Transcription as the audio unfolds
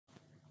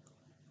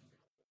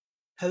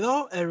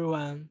Hello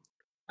everyone,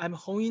 I'm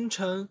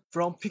Chen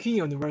from Peking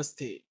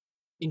University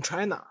in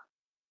China.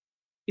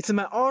 It's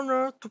my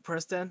honor to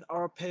present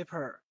our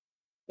paper,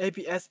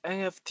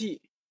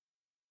 ABSNFT,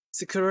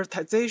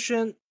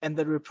 Securitization and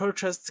the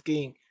Repurchase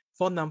Scheme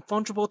for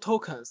Non-Fungible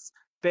Tokens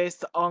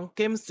based on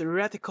game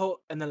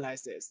theoretical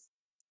analysis.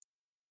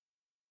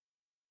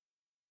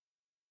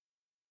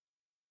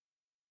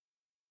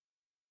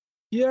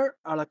 Here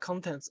are the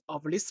contents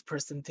of this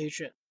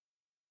presentation.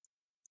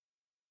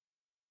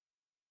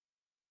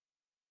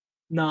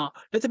 Now,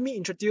 let me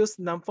introduce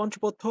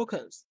non-fungible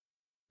tokens.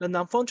 The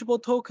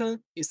non-fungible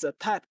token is a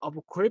type of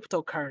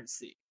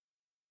cryptocurrency.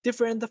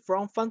 Different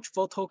from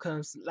fungible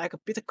tokens like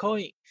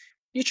Bitcoin,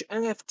 each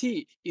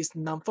NFT is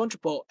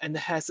non-fungible and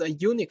has a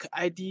unique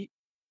ID.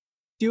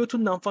 Due to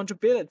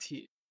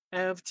non-fungibility,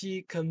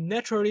 NFT can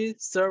naturally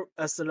serve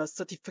as a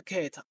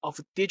certificate of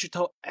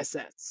digital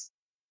assets.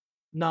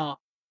 Now,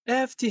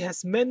 NFT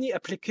has many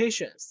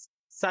applications,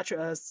 such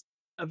as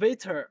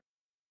avatar,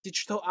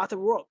 digital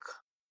artwork,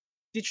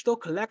 digital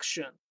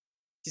collection,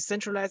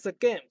 decentralized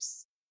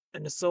games,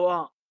 and so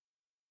on.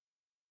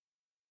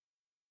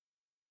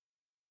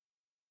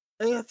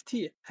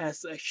 NFT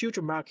has a huge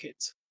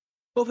market.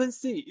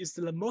 OpenSea is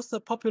the most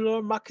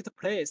popular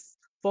marketplace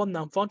for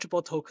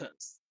non-fungible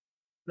tokens.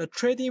 The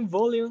trading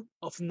volume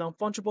of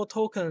non-fungible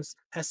tokens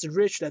has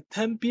reached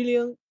 $10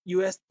 billion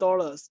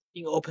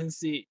in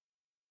OpenSea.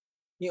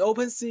 In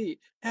OpenSea,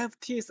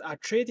 NFTs are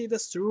traded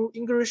through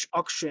English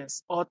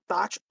auctions or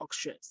Dutch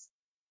auctions.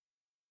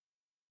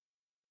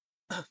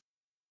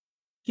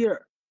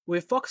 Here, we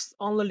focus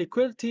on the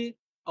liquidity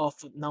of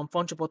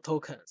non-fungible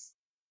tokens.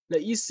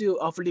 The issue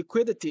of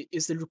liquidity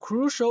is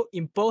crucial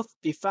in both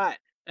DeFi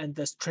and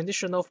the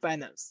traditional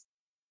finance.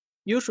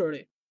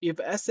 Usually, if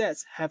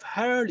assets have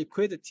higher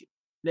liquidity,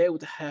 they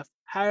would have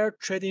higher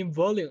trading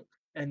volume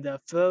and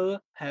therefore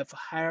have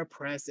higher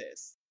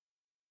prices.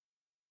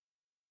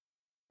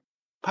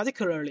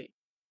 Particularly,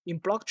 in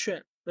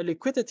blockchain, the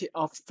liquidity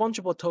of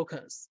fungible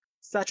tokens,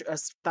 such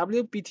as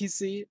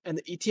WBTC and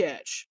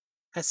ETH,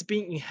 has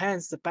been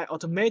enhanced by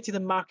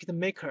automated market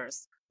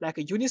makers like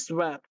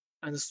Uniswap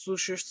and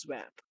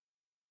SushiSwap.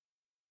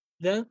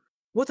 Then,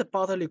 what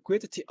about the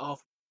liquidity of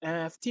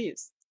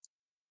NFTs?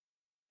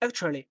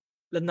 Actually,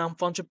 the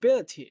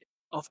non-fungibility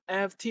of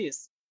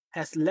NFTs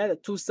has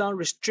led to some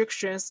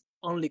restrictions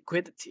on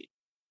liquidity.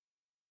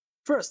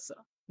 First,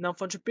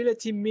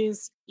 non-fungibility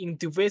means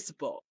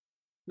indivisible.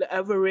 The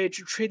average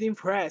trading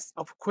price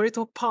of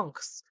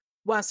CryptoPunks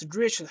once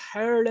reached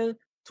higher than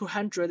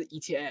 200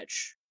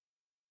 ETH.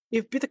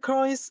 If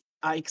Bitcoins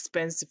are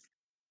expensive,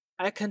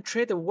 I can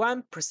trade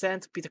 1%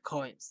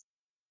 Bitcoins,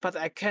 but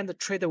I can't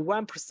trade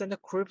 1%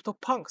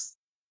 CryptoPunks.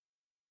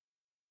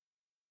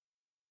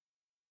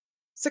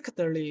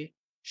 Secondly,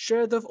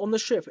 shared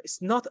ownership is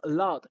not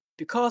allowed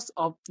because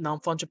of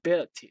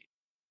non-fungibility.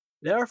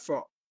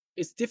 Therefore,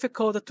 it's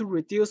difficult to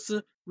reduce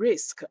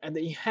risk and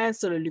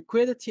enhance the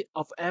liquidity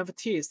of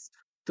NFTs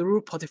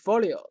through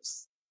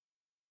portfolios.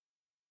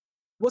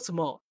 What's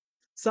more,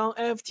 some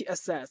NFT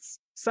assets,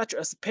 such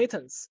as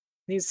patents,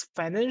 need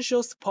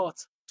financial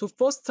support to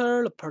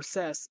foster the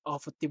process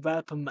of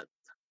development.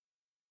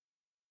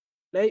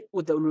 They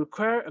would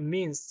require a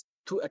means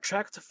to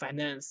attract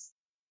finance.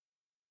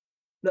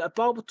 The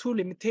above two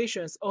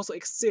limitations also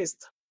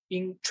exist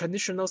in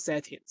traditional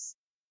settings.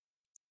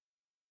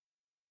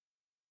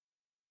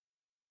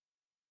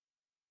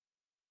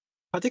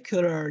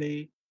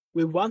 Particularly,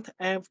 we want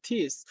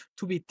NFTs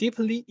to be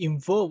deeply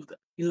involved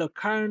in the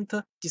current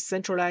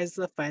decentralized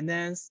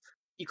finance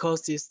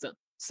ecosystem,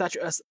 such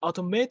as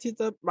automated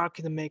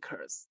market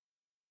makers.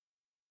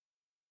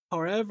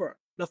 However,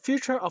 the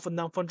feature of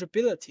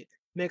non-fungibility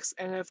makes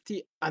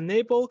NFT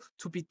unable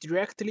to be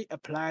directly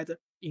applied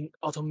in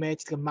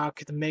automated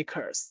market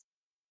makers.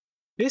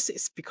 This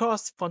is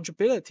because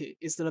fungibility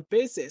is the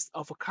basis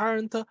of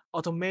current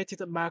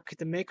automated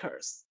market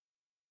makers.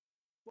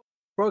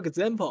 For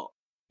example,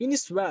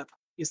 Uniswap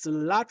is the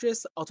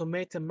largest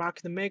automated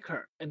market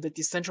maker and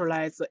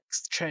decentralized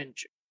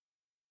exchange.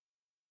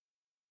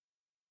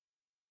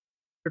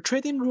 The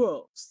trading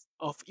rules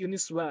of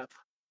Uniswap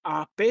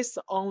are based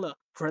on the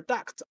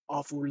product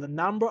of the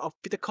number of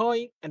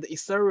Bitcoin and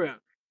Ethereum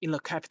in the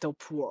capital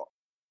pool.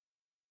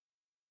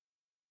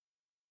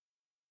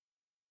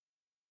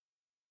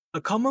 A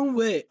common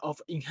way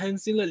of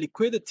enhancing the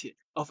liquidity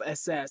of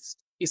assets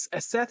is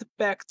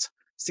asset-backed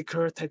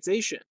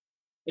securitization,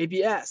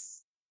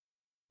 ABS.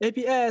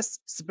 ABS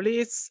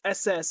splits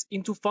assets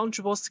into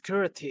fungible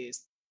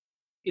securities.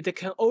 It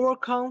can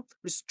overcome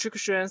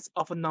restrictions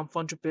of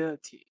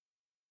non-fungibility.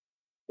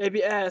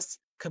 ABS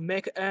can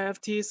make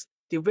NFTs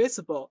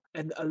divisible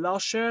and allow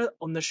shared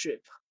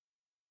ownership.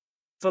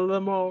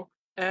 Furthermore,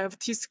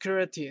 NFT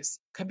securities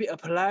can be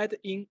applied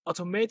in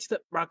automated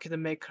market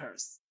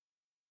makers.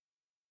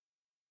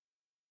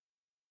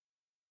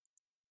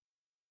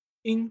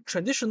 In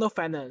traditional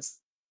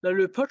finance, the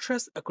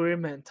repurchase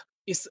agreement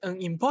is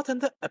an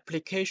important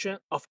application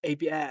of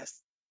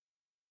ABS.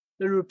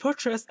 The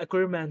repurchase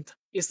agreement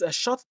is a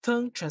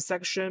short-term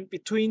transaction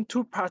between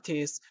two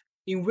parties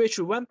in which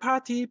one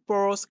party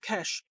borrows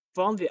cash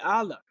from the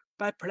other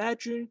by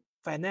pledging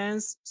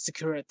finance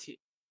security.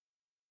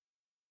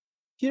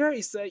 Here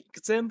is an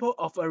example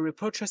of a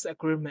repurchase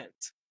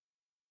agreement.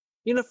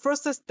 In the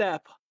first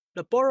step,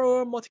 the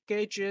borrower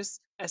mortgages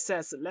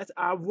assets that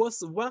are worth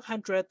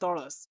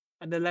 $100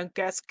 and then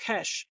gets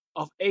cash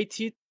of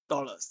 $80.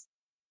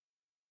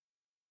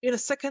 In the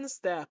second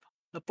step,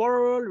 the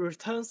borrower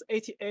returns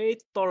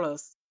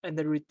 $88 and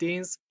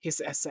redeems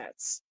his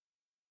assets.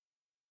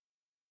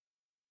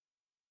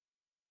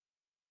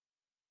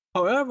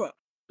 However,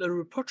 the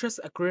repurchase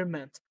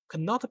agreement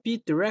cannot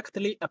be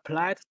directly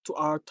applied to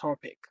our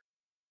topic.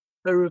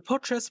 The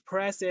repurchase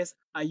prices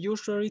are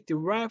usually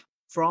derived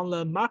from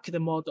the market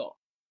model,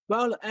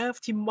 while the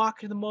NFT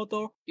market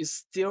model is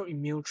still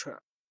immutable.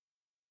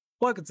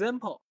 For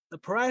example, the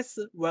price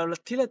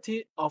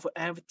volatility of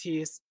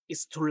NFTs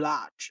is too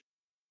large.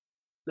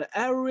 The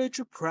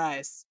average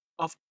price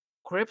of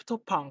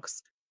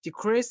CryptoPunks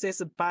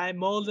decreases by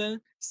more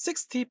than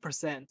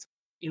 60%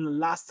 in the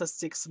last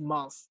 6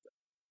 months.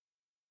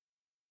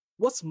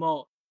 What's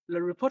more,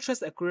 the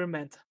repurchase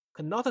agreement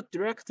cannot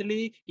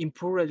directly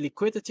improve the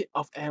liquidity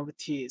of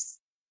NFTs.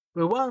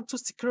 We want to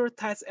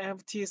securitize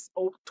NFTs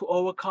to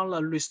overcome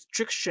the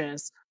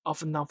restrictions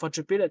of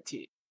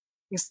non-fungibility,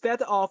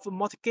 instead of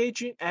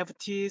mortgaging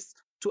NFTs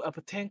to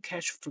obtain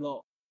cash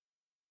flow.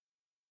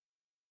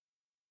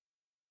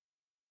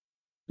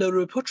 The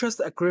repurchase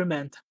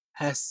agreement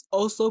has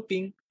also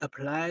been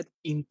applied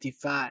in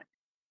DeFi.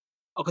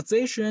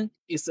 Organization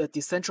is a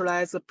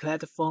decentralized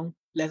platform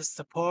that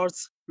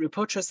supports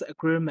repurchase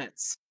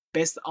agreements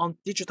based on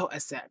digital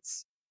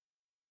assets.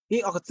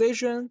 In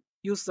Organization,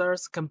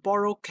 users can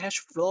borrow cash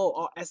flow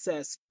or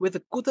assets with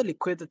good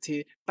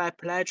liquidity by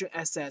pledging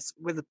assets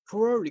with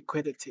poor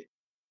liquidity.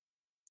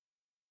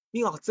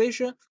 In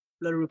Organization,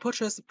 the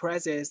repurchase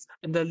prices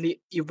and the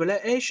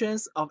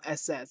evaluations of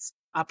assets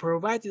are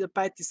provided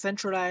by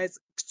decentralized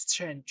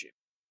exchange.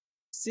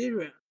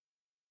 Theore.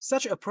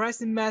 Such a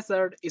pricing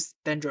method is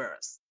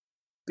dangerous,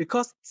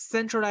 because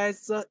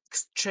centralized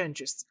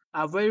exchanges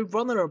are very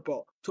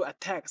vulnerable to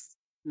attacks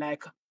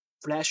like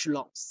flash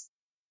loans.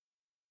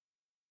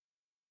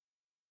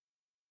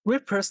 We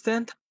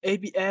present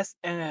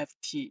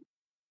ABSNFT,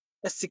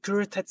 a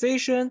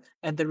securitization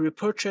and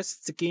repurchase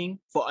scheme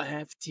for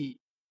NFT.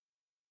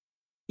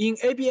 In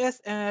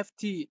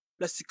ABSNFT,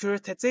 the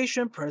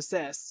securitization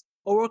process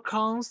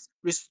overcomes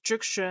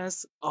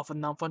restrictions of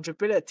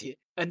non-fungibility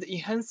and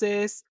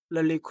enhances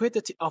the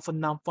liquidity of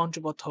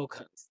non-fungible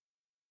tokens.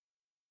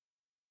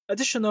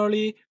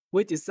 Additionally,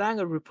 we design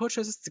a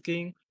repurchase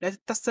scheme that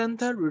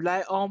doesn't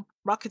rely on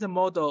market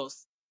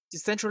models,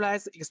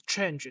 decentralized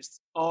exchanges,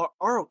 or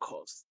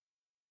oracles.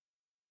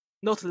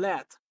 Note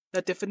that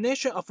the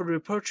definition of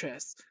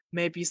repurchase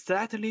may be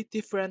slightly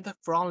different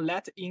from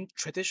that in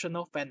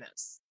traditional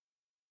finance.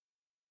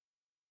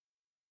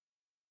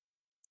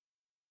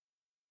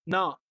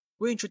 Now,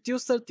 we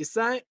introduce the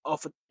design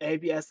of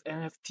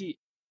ABSNFT.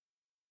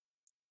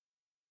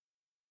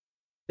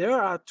 There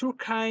are two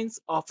kinds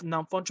of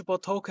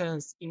non-fungible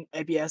tokens in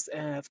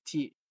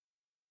ABSNFT: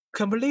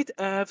 complete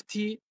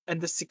NFT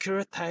and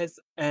securitized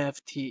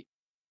NFT.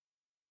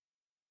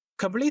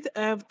 Complete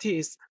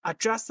NFTs are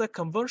just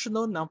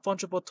conventional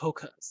non-fungible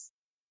tokens.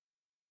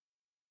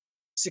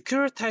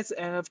 Securitized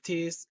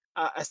NFTs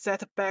are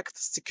asset-backed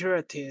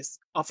securities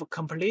of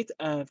complete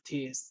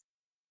NFTs.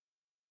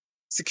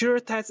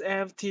 Securitized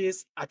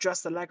NFTs are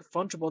just like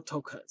fungible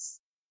tokens.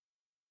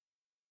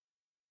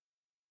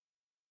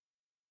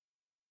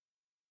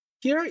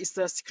 Here is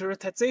the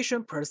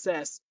securitization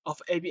process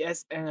of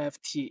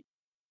ABSNFT.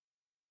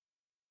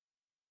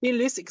 In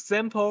this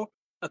example,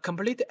 a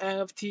complete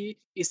NFT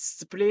is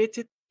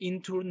split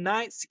into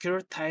 9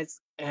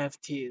 securitized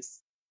NFTs.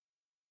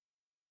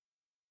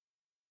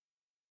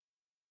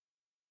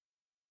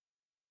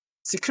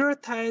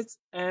 Securitized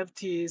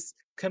NFTs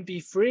can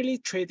be freely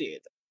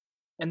traded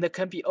and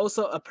can be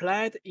also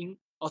applied in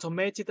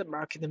automated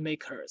market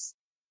makers.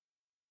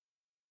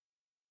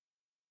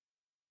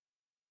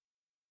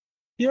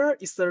 Here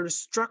is the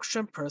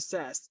restriction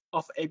process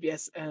of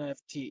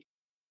ABSNFT.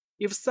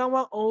 If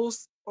someone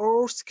owns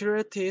all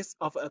securities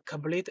of a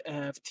complete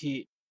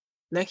NFT,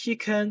 then he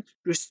can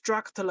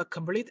restrict the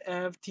complete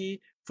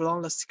NFT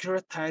from the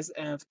securitized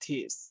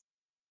NFTs.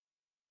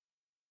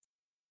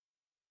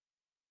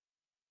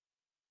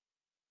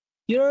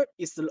 Here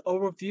is the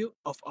overview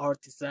of our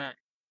design.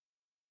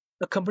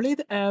 The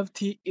complete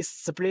NFT is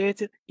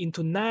split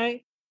into 9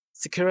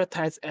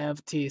 securitized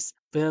NFTs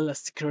via the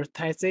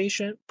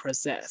securitization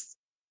process.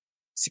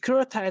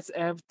 Securitized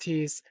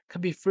NFTs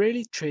can be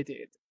freely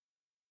traded.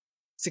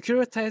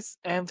 Securitized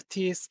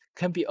NFTs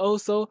can be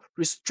also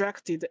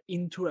restricted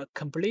into a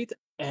complete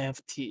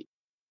NFT.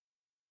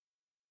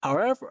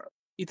 However,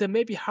 it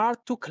may be hard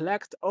to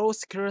collect all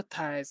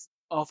securitized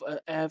of an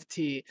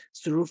NFT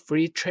through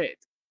free trade.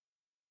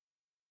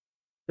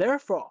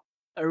 Therefore,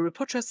 a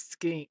repurchase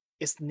scheme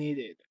is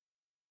needed.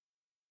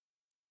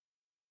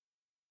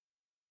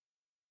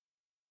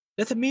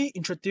 Let me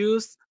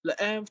introduce the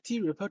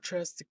NFT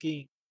repurchase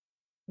scheme.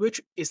 which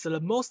is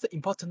the most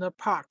important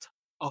part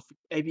of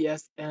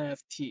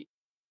ABSNFT.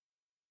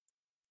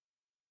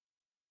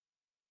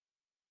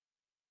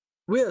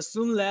 We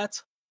assume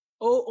that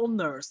all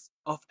owners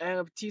of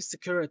NFT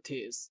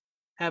securities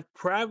have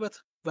private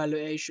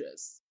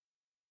valuations.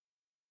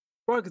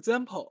 For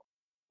example,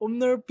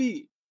 owner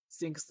B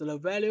thinks the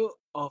value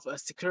of a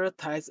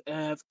securitized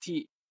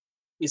NFT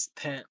is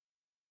 10,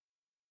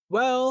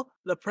 while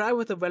the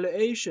private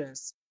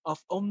valuations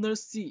of owner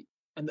C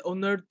and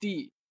owner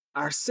D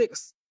are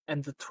 6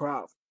 and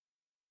 12.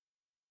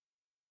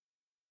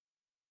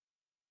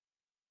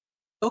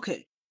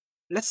 Okay,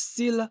 let's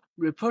see the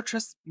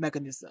repurchase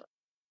mechanism.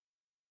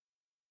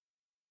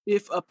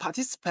 If a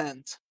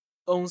participant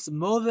owns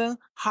more than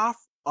half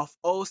of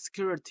all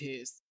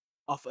securities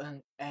of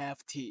an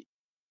NFT,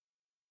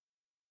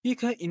 he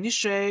can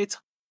initiate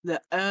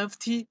the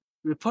NFT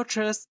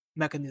repurchase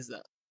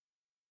mechanism.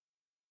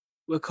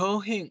 We call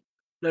him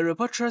the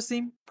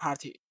repurchasing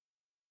party.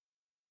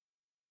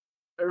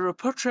 A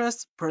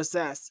repurchase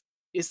process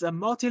is a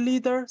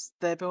multi-leader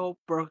stable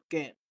board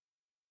game.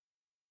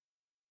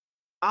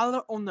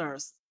 Other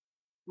owners,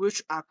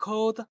 which are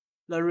called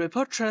the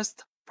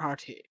repurchased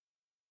party,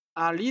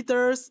 are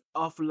leaders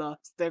of the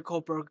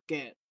stakeholder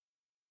game.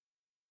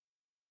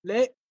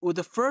 They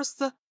would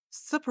first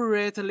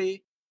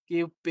separately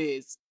give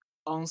bids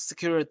on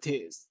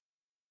securities.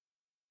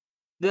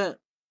 Then,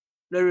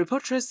 the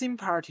repurchasing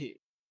party,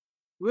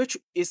 which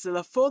is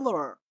the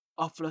follower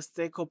of the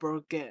stakeholder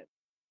game,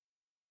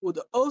 would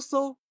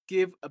also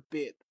give a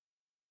bid.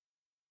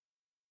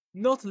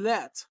 Note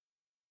that,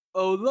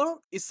 although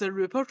it's a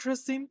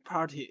repurchasing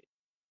party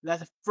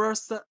that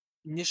first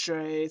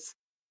initiates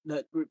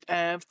the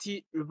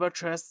NFT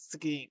repurchase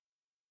scheme,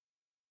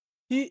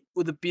 he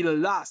would be the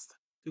last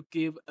to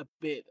give a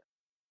bid.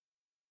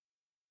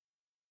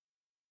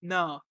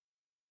 Now,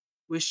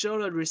 we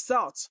show the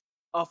results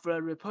of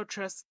the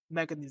repurchase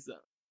mechanism.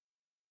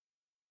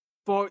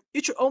 For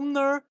each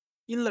owner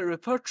in the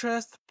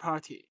repurchased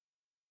party,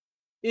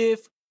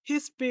 if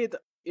his bid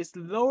is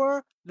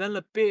lower than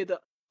the bid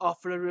of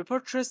the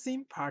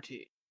repurchasing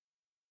party,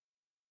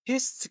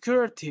 his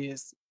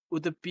securities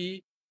would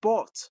be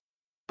bought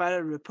by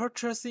the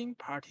repurchasing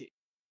party.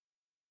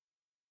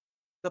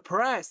 The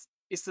price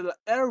is the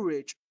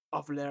average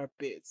of their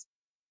bids.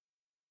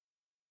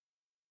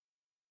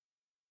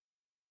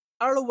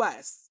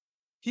 Otherwise,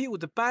 he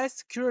would buy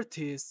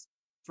securities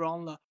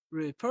from the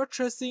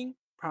repurchasing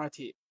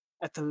party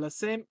at the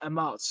same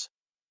amount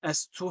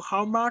as to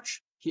how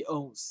much he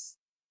owns.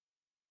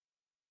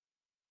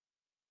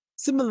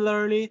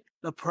 Similarly,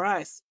 the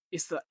price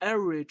is the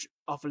average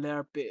of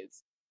their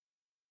bids.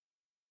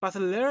 But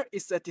there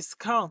is a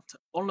discount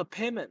on the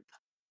payment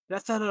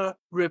that the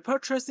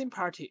repurchasing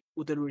party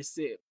would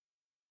receive.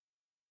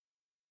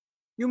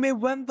 You may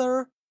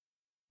wonder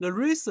the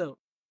reason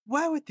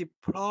why we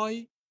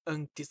deploy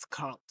a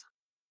discount.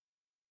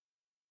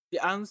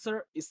 The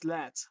answer is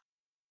that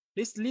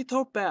this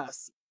little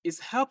bias is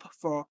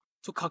helpful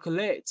to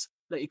calculate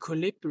the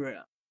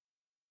equilibrium.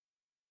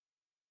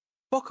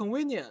 For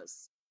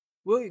convenience,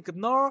 we'll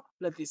ignore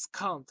the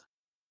discount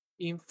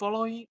in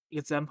following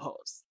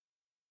examples.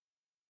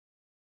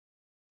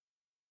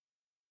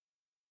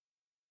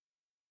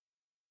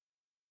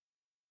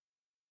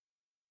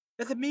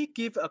 Let me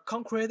give a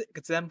concrete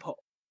example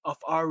of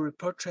our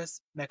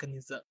repurchase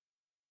mechanism.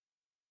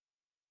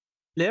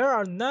 There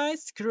are 9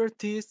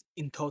 securities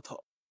in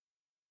total.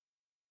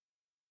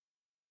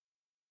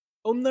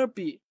 Owner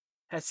B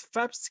has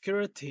 5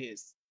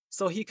 securities,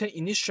 so he can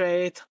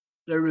initiate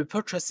the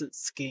repurchase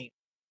scheme.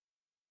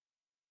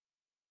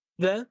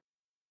 Then,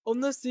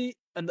 Owner C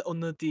and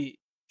Owner D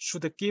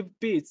should give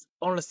bids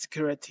on the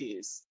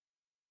securities.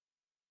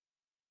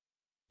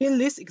 In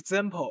this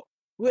example,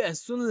 we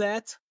assume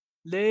that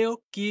they'll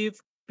give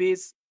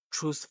bids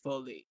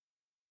truthfully.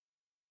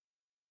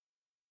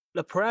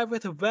 The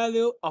private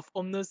value of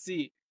owner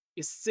C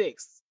is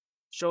 6,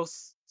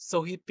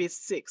 so he bids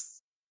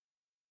 6.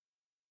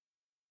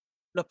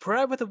 The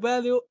private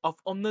value of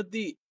owner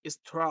D is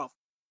 12,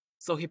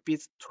 so he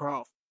bids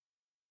 12.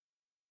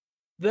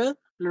 Then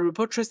the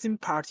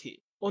repurchasing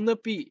party, owner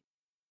B,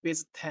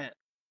 bids 10.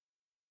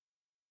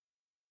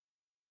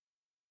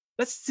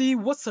 Let's see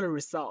what's the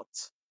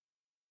result.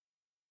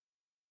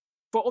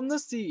 For owner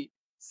C,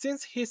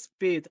 since his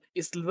bid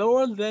is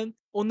lower than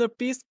owner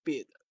B's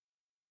bid,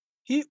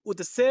 he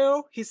would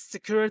sell his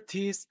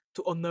securities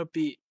to owner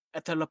B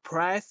at the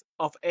price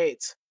of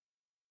 8.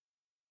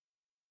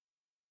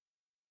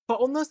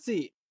 For owner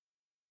C,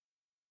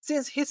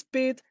 since his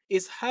bid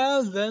is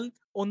higher than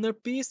owner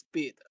B's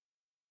bid,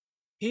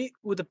 he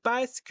would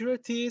buy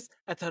securities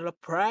at the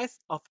price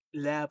of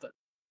 11.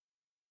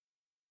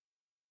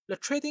 The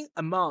trading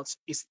amount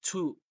is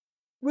 2,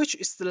 which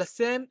is the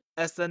same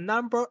as the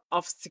number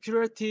of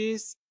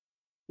securities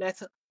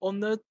that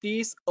owner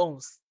D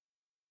owns.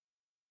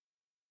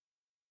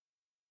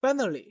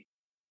 Finally,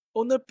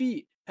 owner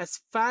B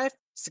has 5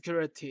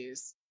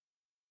 securities,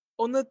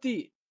 owner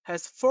D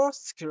has 4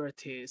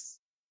 securities,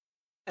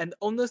 and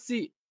owner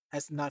C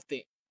has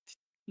nothing.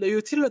 The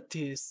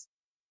utilities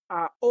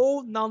are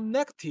all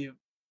non-negative.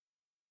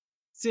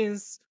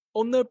 Since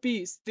owner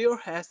B still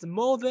has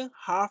more than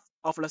half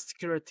of the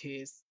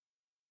securities,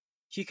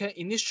 he can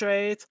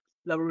initiate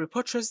the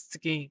repurchase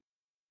scheme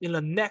in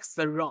the next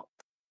round.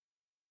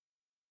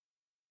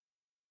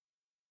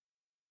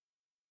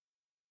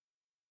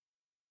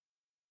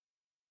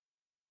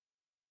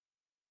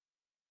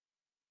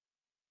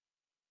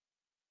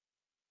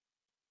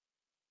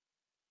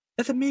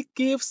 Let me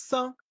give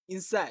some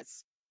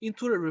insights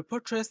into the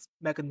repurchase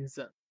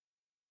mechanism.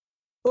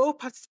 All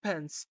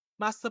participants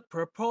must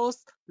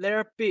propose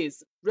their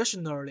bids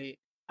rationally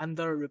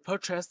under the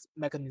repurchase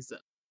mechanism.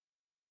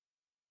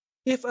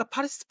 If a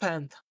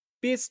participant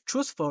bids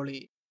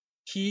truthfully,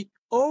 he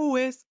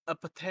always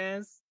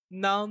obtains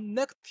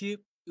non-negative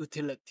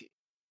utility.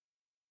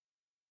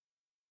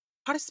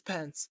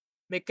 Participants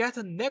may get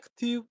a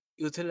negative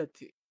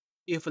utility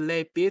if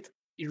they bid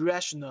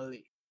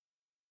irrationally.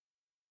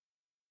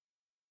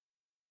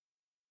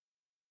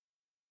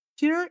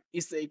 Here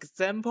is an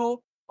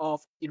example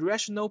of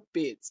irrational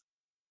bids.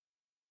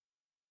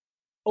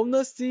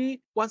 Owner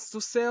C wants to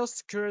sell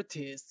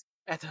securities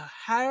at a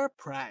higher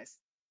price.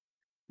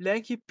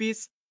 Then he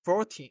bids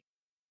 14.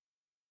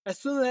 As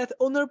soon as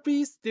owner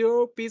B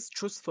still bids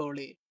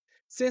truthfully,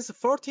 since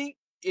 14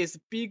 is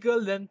bigger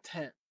than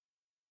 10,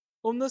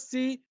 owner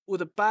C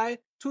would buy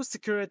 2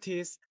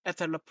 securities at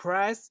the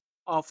price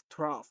of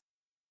 12.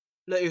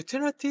 The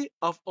utility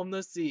of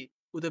owner C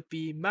would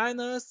be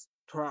minus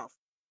 12,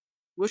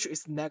 which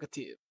is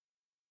negative.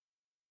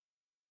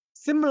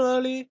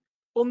 Similarly,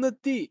 owner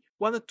D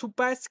wanted to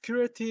buy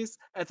securities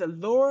at a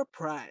lower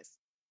price.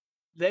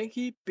 Then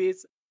he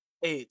bids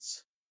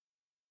 8.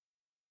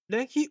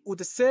 Then he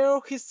would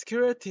sell his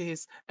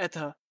securities at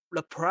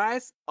the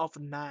price of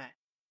 9.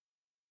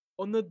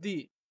 Owner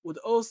D would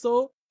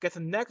also get a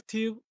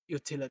negative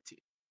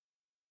utility.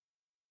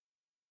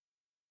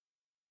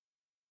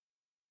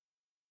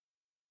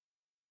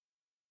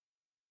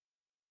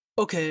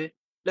 Okay,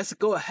 let's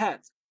go ahead.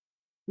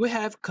 We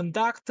have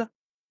conducted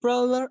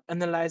further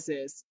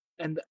analysis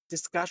and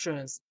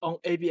discussions on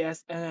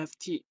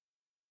ABSNFT.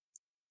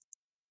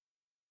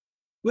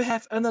 We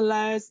have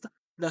analyzed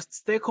the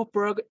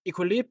Stackelberg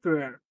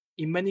equilibrium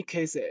in many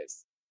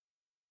cases.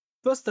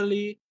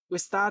 Firstly, we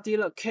studied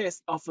the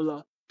case of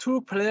the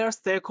two-player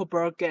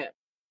Stackelberg game.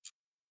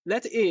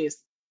 That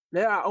is,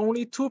 there are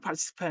only 2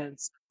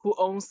 participants who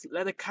owns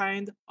that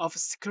kind of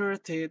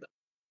securities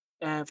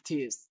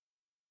NFTs.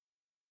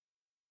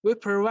 We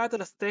provide the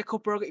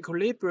Stackelberg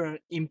equilibrium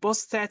in both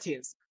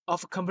settings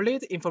of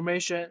complete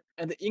information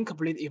and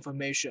incomplete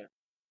information.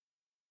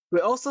 We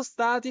also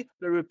study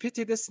the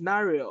repeated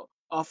scenario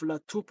of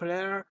the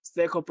 2-player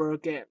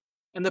Stackelberg game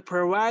and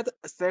provide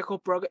a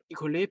Stackelberg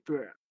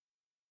equilibrium.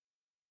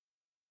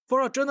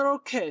 For a general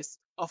case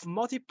of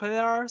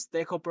multiplayer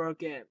Stackelberg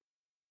game,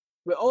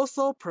 we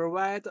also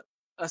provide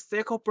a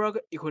Stackelberg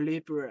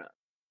equilibrium.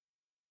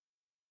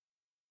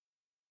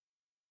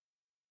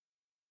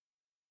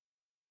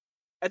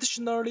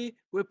 Additionally,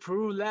 we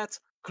prove that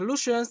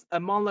collusions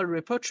among the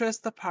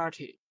repurchased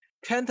party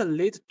can't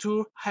lead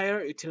to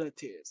higher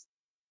utilities.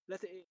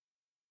 That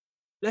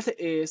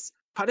is,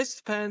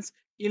 participants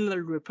in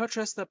the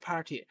repurchased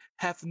party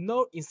have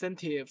no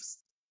incentives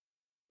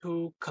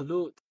to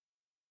collude.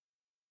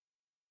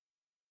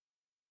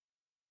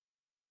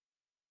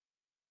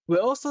 We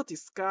also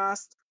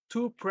discussed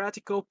 2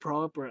 practical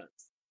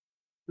problems.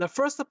 The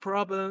first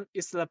problem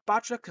is the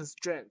budget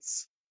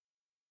constraints.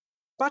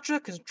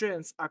 Budget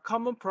constraints are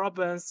common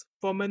problems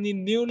for many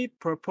newly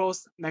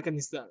proposed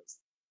mechanisms.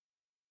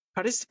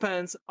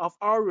 Participants of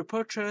our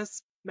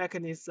repurchase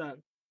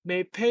mechanism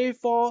may pay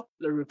for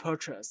the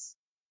repurchase.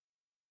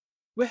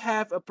 We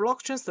have a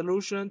blockchain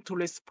solution to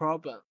this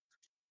problem.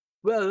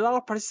 We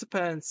allow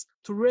participants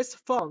to raise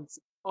funds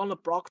on the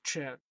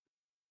blockchain.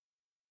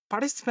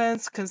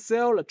 Participants can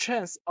sell the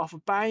chance of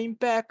buying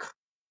back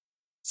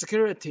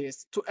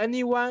securities to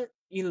anyone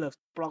in the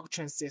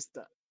blockchain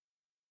system.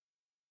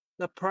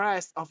 The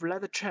price of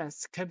that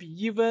chance can be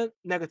even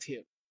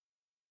negative.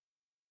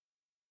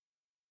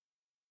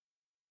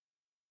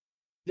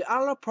 The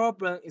other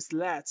problem is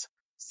that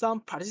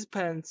some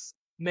participants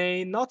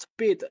may not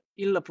bid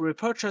in the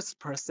repurchase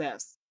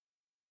process.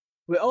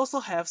 We also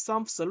have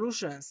some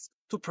solutions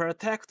to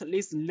protect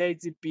these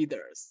lazy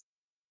bidders,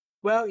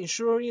 while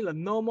ensuring the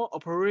normal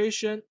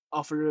operation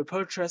of the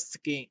repurchase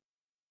scheme.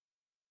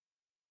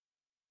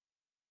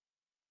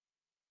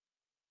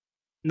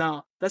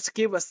 Now, let's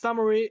give a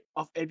summary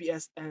of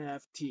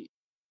ABSNFT.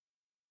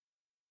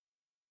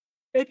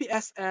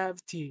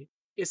 ABSNFT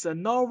is a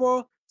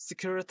novel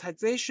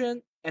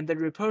securitization and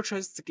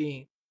repurchase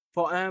scheme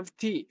for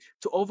NFT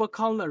to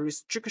overcome the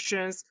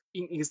restrictions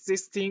in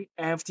existing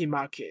NFT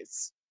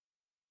markets.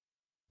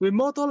 We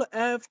model the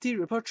NFT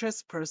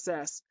repurchase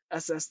process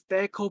as a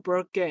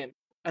Stackelberg game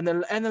and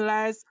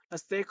analyze the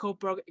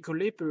Stackelberg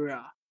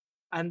equilibria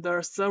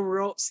under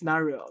several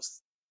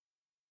scenarios.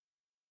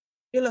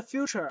 In the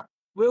future,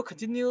 we'll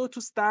continue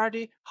to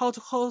study how to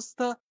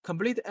host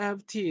complete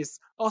NFTs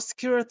or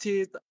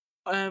securities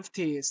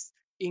NFTs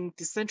in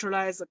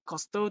decentralized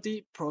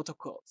custody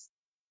protocols.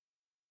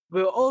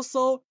 We'll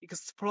also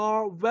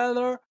explore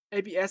whether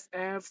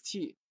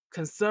ABSNFT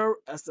can serve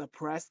as a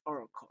price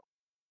oracle.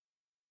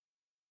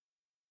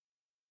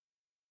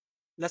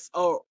 That's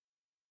all.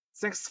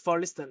 Thanks for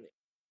listening.